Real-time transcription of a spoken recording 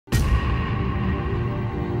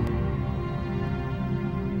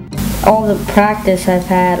all the practice I've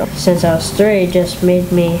had since I was 3 just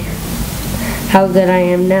made me how good I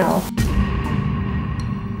am now.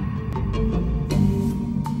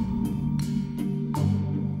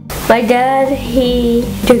 My dad, he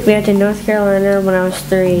took me out to North Carolina when I was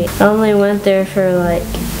 3. I only went there for like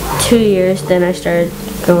 2 years, then I started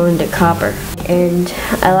going to Copper. And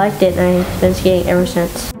I liked it, and I've been skating ever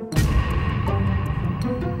since.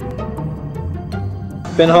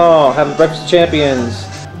 Ben Hall, having breakfast with champions.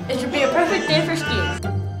 It should be a perfect day for skiing.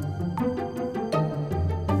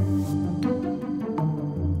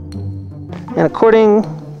 And according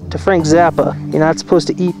to Frank Zappa, you're not supposed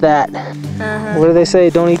to eat that. What do they say?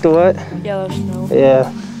 Don't eat the what? Yellow snow.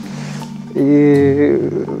 Yeah.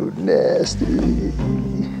 Ew, nasty.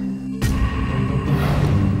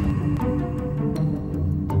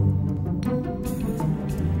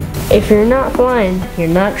 If you're not flying, you're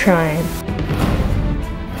not trying.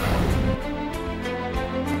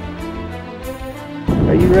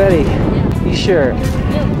 Are you ready? Yeah. You sure?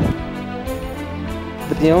 Yeah.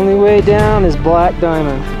 But the only way down is Black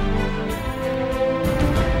Diamond.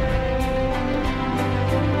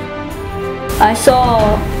 I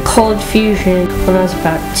saw Cold Fusion when I was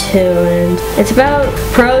about 2, and it's about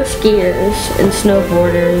pro skiers and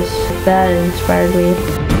snowboarders. That inspired me.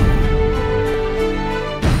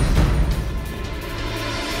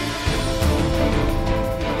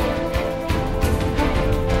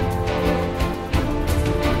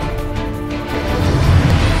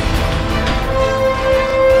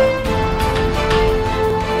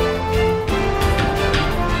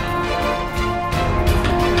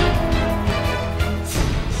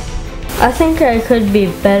 I think I could be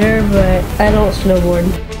better, but I don't snowboard.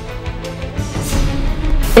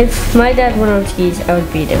 If my dad went on skis, I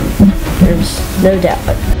would beat him. There's no doubt.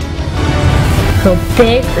 Go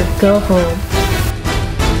big or go home.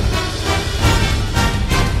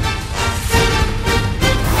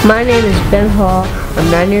 My name is Ben Hall.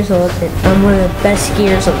 I'm 9 years old, and I'm one of the best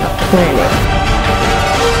skiers on the planet.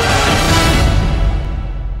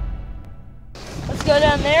 Let's go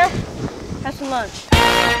down there, have some lunch.